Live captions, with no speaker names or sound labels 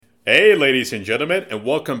Hey, ladies and gentlemen, and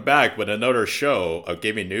welcome back with another show of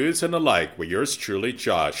gaming news and the like with yours truly,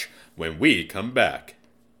 Josh, when we come back.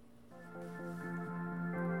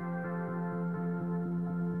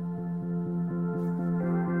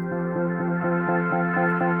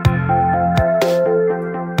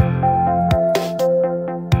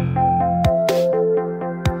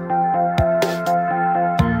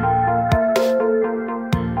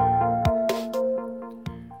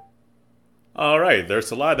 Alright,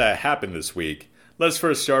 there's a lot that happened this week. Let's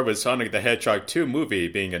first start with Sonic the Hedgehog 2 movie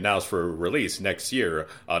being announced for release next year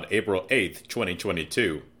on April 8th,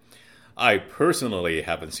 2022. I personally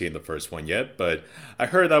haven't seen the first one yet, but I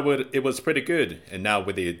heard that it was pretty good, and now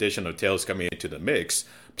with the addition of Tails coming into the mix,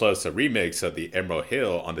 plus a remix of the Emerald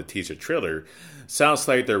Hill on the teaser trailer, sounds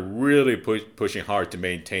like they're really pushing hard to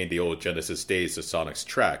maintain the old Genesis days of Sonic's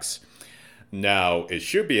tracks. Now, it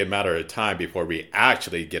should be a matter of time before we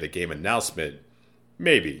actually get a game announcement.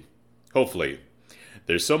 Maybe. Hopefully.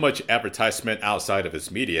 There's so much advertisement outside of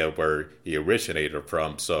his media where he originated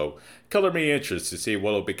from, so color me interest to see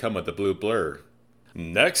what will become of the Blue Blur.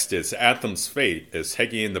 Next is Anthem's fate is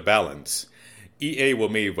hanging in the balance. EA will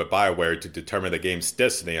meet with BioWare to determine the game's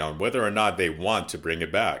destiny on whether or not they want to bring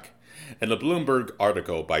it back. In a Bloomberg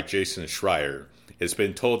article by Jason Schreier, it's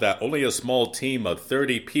been told that only a small team of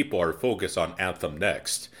 30 people are focused on Anthem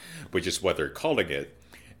next, which is what they're calling it.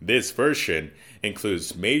 This version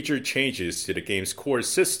includes major changes to the game's core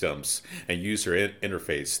systems and user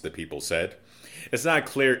interface, the people said. It's not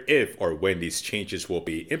clear if or when these changes will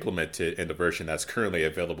be implemented in the version that's currently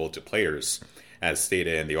available to players, as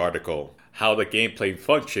stated in the article. How the gameplay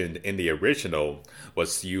functioned in the original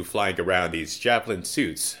was you flying around these javelin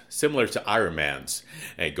suits, similar to Iron Man's,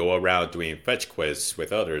 and go around doing fetch quests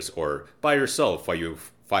with others or by yourself while you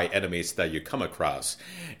fight enemies that you come across,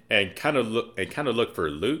 and kind of look for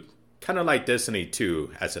loot, kind of like Destiny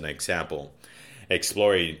 2 as an example.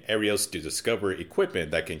 Exploring areas to discover equipment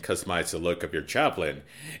that can customize the look of your javelin,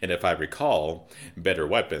 and if I recall, better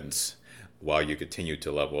weapons, while you continue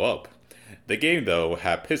to level up. The game, though,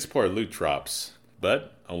 had piss-poor loot drops,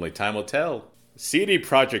 but only time will tell. CD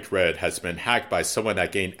Projekt Red has been hacked by someone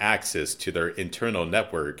that gained access to their internal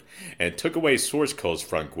network and took away source codes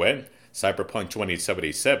from Gwent, Cyberpunk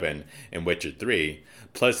 2077, and Witcher 3,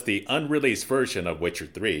 plus the unreleased version of Witcher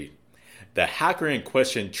 3. The hacker in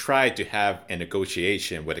question tried to have a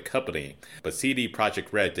negotiation with the company, but CD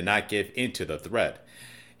Projekt Red did not give in to the threat.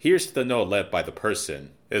 Here's the note left by the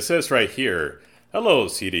person. It says right here, "Hello,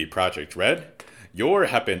 CD Projekt Red. You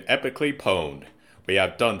have been epically pwned. We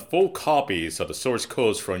have done full copies of the source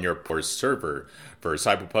codes from your server for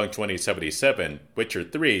Cyberpunk 2077, Witcher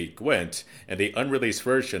 3, Gwent, and the unreleased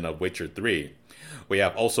version of Witcher 3. We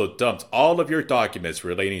have also dumped all of your documents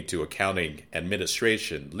relating to accounting,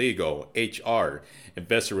 administration, legal, HR,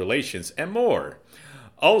 investor relations, and more.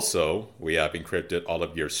 Also, we have encrypted all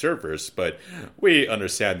of your servers, but we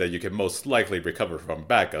understand that you can most likely recover from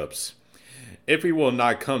backups. If we will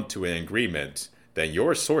not come to an agreement, then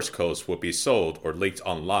your source codes will be sold or leaked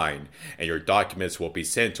online, and your documents will be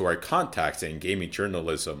sent to our contacts in gaming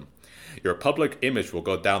journalism. Your public image will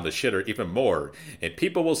go down the shitter even more, and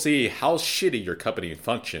people will see how shitty your company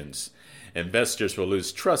functions. Investors will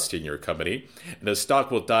lose trust in your company, and the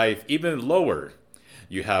stock will dive even lower.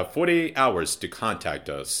 You have 48 hours to contact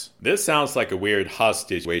us." This sounds like a weird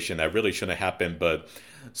hostage situation that really shouldn't happen, but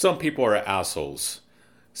some people are assholes.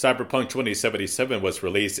 Cyberpunk 2077 was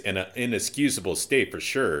released in an inexcusable state for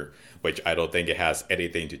sure, which I don't think it has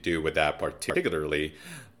anything to do with that particularly,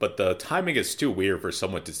 but the timing is too weird for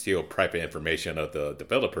someone to steal private information of the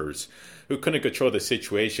developers who couldn't control the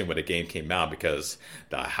situation when the game came out because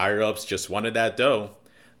the higher-ups just wanted that dough.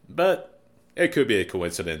 But it could be a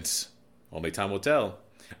coincidence. Only time will tell.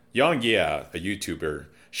 Yang Ye, a YouTuber,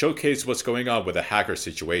 showcased what's going on with the hacker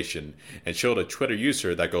situation and showed a Twitter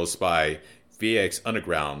user that goes by VX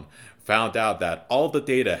Underground found out that all the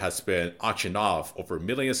data has been auctioned off over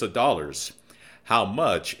millions of dollars. How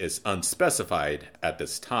much is unspecified at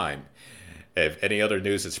this time. If any other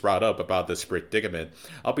news is brought up about this predicament,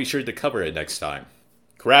 I'll be sure to cover it next time.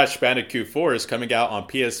 Crash Bandicoot 4 is coming out on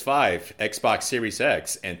PS5, Xbox Series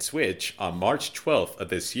X, and Switch on March 12th of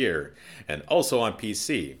this year, and also on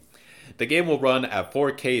PC. The game will run at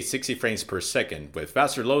 4K 60 frames per second with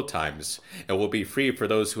faster load times and will be free for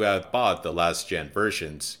those who have bought the last-gen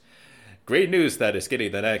versions. Great news that it's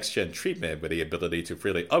getting the next-gen treatment with the ability to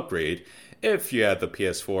freely upgrade if you have the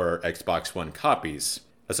PS4 or Xbox One copies.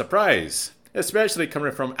 A surprise, especially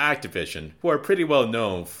coming from Activision, who are pretty well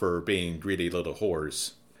known for being greedy little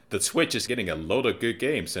whores. The Switch is getting a load of good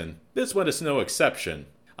games, and this one is no exception.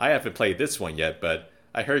 I haven't played this one yet, but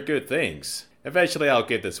I heard good things. Eventually I'll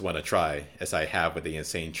give this one a try, as I have with the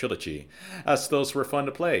Insane Trilogy, as those were fun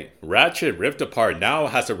to play. Ratchet Rift Apart now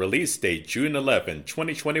has a release date June 11,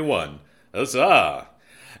 2021. Huzzah!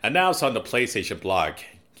 Announced on the PlayStation blog.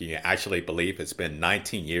 Can you actually believe it's been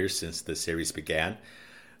 19 years since the series began?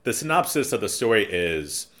 The synopsis of the story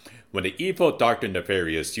is, when the evil Dr.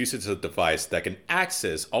 Nefarious uses a device that can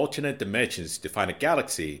access alternate dimensions to find a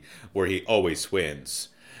galaxy where he always wins.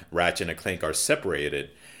 Ratchet and Clank are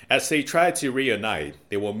separated. As they try to reunite,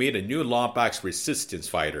 they will meet a new Lombax resistance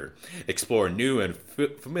fighter, explore new and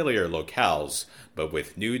familiar locales, but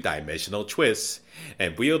with new dimensional twists,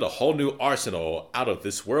 and wield a whole new arsenal out of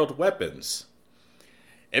this world weapons.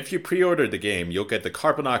 If you pre-order the game, you'll get the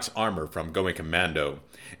Carbonox armor from Going Commando,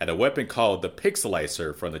 and a weapon called the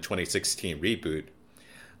Pixelizer from the 2016 reboot.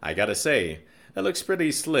 I gotta say, it looks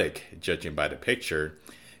pretty slick, judging by the picture.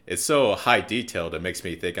 It's so high detailed it makes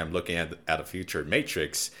me think I'm looking at a future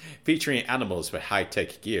Matrix, featuring animals with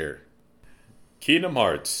high-tech gear. Kingdom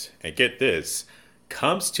Hearts, and get this,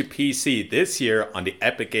 comes to PC this year on the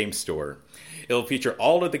Epic Games Store. It'll feature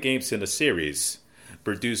all of the games in the series.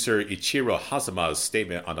 Producer Ichiro Hazuma's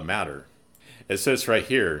statement on the matter. It says right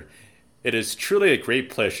here, it is truly a great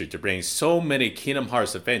pleasure to bring so many Kingdom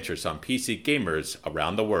Hearts adventures on PC gamers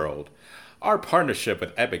around the world. Our partnership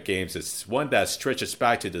with Epic Games is one that stretches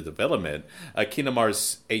back to the development of Kingdom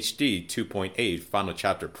Hearts HD 2.8 Final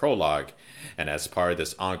Chapter Prologue, and as part of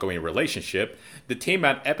this ongoing relationship, the team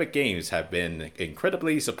at Epic Games have been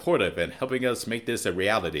incredibly supportive in helping us make this a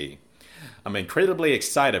reality. I'm incredibly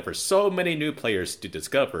excited for so many new players to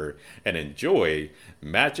discover and enjoy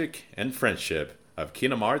magic and friendship of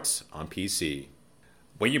Kingdom Hearts on PC.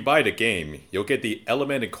 When you buy the game, you'll get the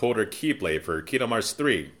Element Encoder Keyblade for Kingdom Hearts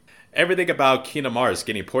 3. Everything about Kingdom Hearts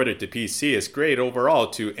getting ported to PC is great overall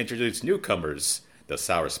to introduce newcomers. The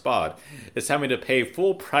sour spot is having to pay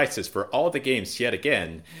full prices for all the games yet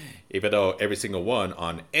again, even though every single one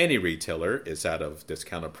on any retailer is at a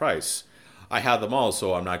discounted price. I have them all,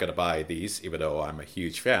 so I'm not going to buy these, even though I'm a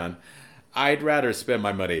huge fan. I'd rather spend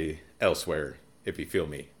my money elsewhere, if you feel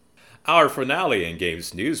me. Our finale in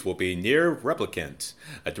games news will be Nier Replicant.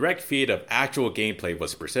 A direct feed of actual gameplay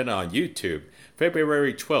was presented on YouTube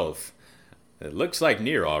February 12th. It looks like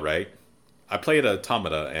Nier, alright. I played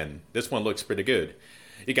Automata, and this one looks pretty good.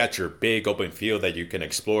 You got your big open field that you can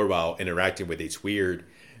explore while interacting with these weird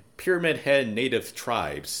Pyramid Head native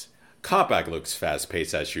tribes. Combat looks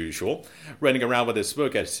fast-paced as usual, running around with his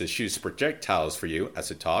book as it shoots projectiles for you as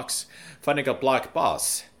it talks, finding a block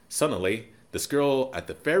boss. Suddenly, this girl at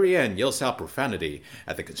the very end yells out profanity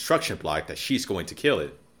at the construction block that she's going to kill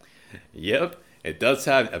it. Yep, it does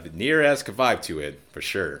have a Nier-esque vibe to it, for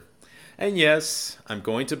sure. And yes, I'm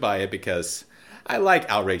going to buy it because I like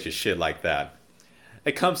outrageous shit like that.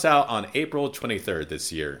 It comes out on April 23rd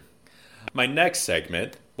this year. My next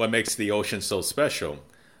segment, what makes the ocean so special?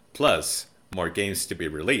 Plus, more games to be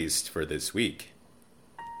released for this week.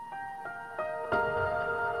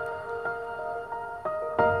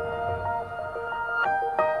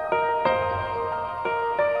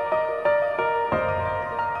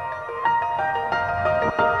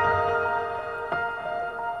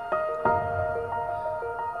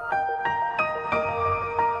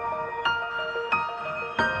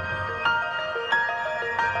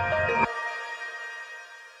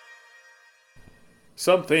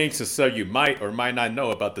 Some things and so you might or might not know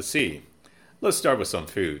about the sea. Let's start with some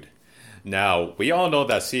food. Now, we all know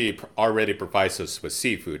that sea already provides us with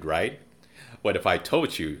seafood, right? What if I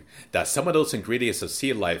told you that some of those ingredients of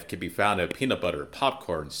sea life can be found in peanut butter,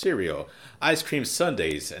 popcorn, cereal, ice cream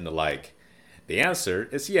sundaes, and the like? The answer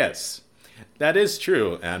is yes. That is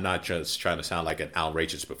true, and I'm not just trying to sound like an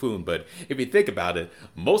outrageous buffoon, but if you think about it,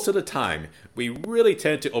 most of the time, we really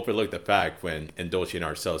tend to overlook the fact when indulging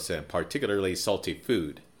ourselves in particularly salty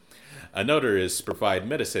food. Another is provide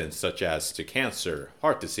medicines such as to cancer,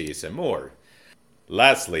 heart disease, and more.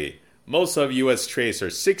 Lastly, most of U.S. trays are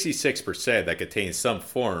 66% that contain some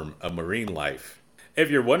form of marine life. If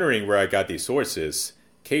you're wondering where I got these sources,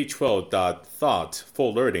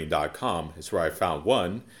 k12.thoughtfullearning.com is where I found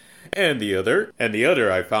one, and the other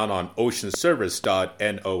I found on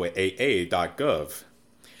oceanservice.noaa.gov.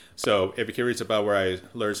 So if you're curious about where I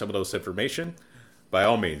learned some of those information, by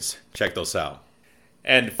all means, check those out.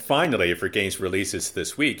 And finally, for games releases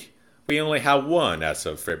this week, we only have one as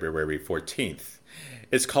of February 14th.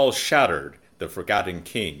 It's called Shattered, the Forgotten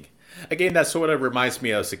King. A game that sort of reminds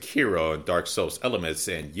me of Sekiro and Dark Souls elements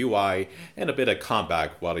in UI and a bit of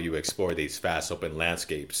combat while you explore these vast open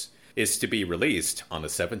landscapes. Is to be released on the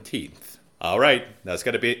 17th. Alright, that's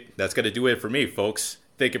gonna do it for me, folks.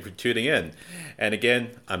 Thank you for tuning in. And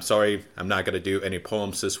again, I'm sorry I'm not gonna do any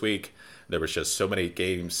poems this week. There was just so many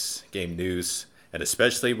game news, and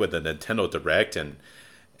especially with the Nintendo Direct and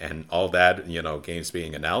all that, games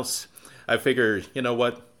being announced. I figured, you know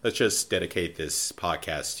what? Let's just dedicate this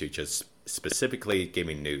podcast to just specifically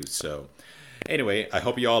gaming news. So anyway, I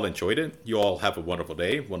hope you all enjoyed it. You all have a wonderful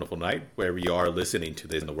day, wonderful night, wherever you are listening to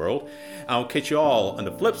this in the world. I'll catch you all on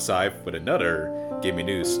the flip side with another gaming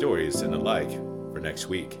news, stories, and the like for next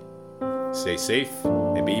week. Stay safe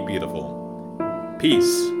and be beautiful.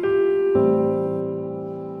 Peace.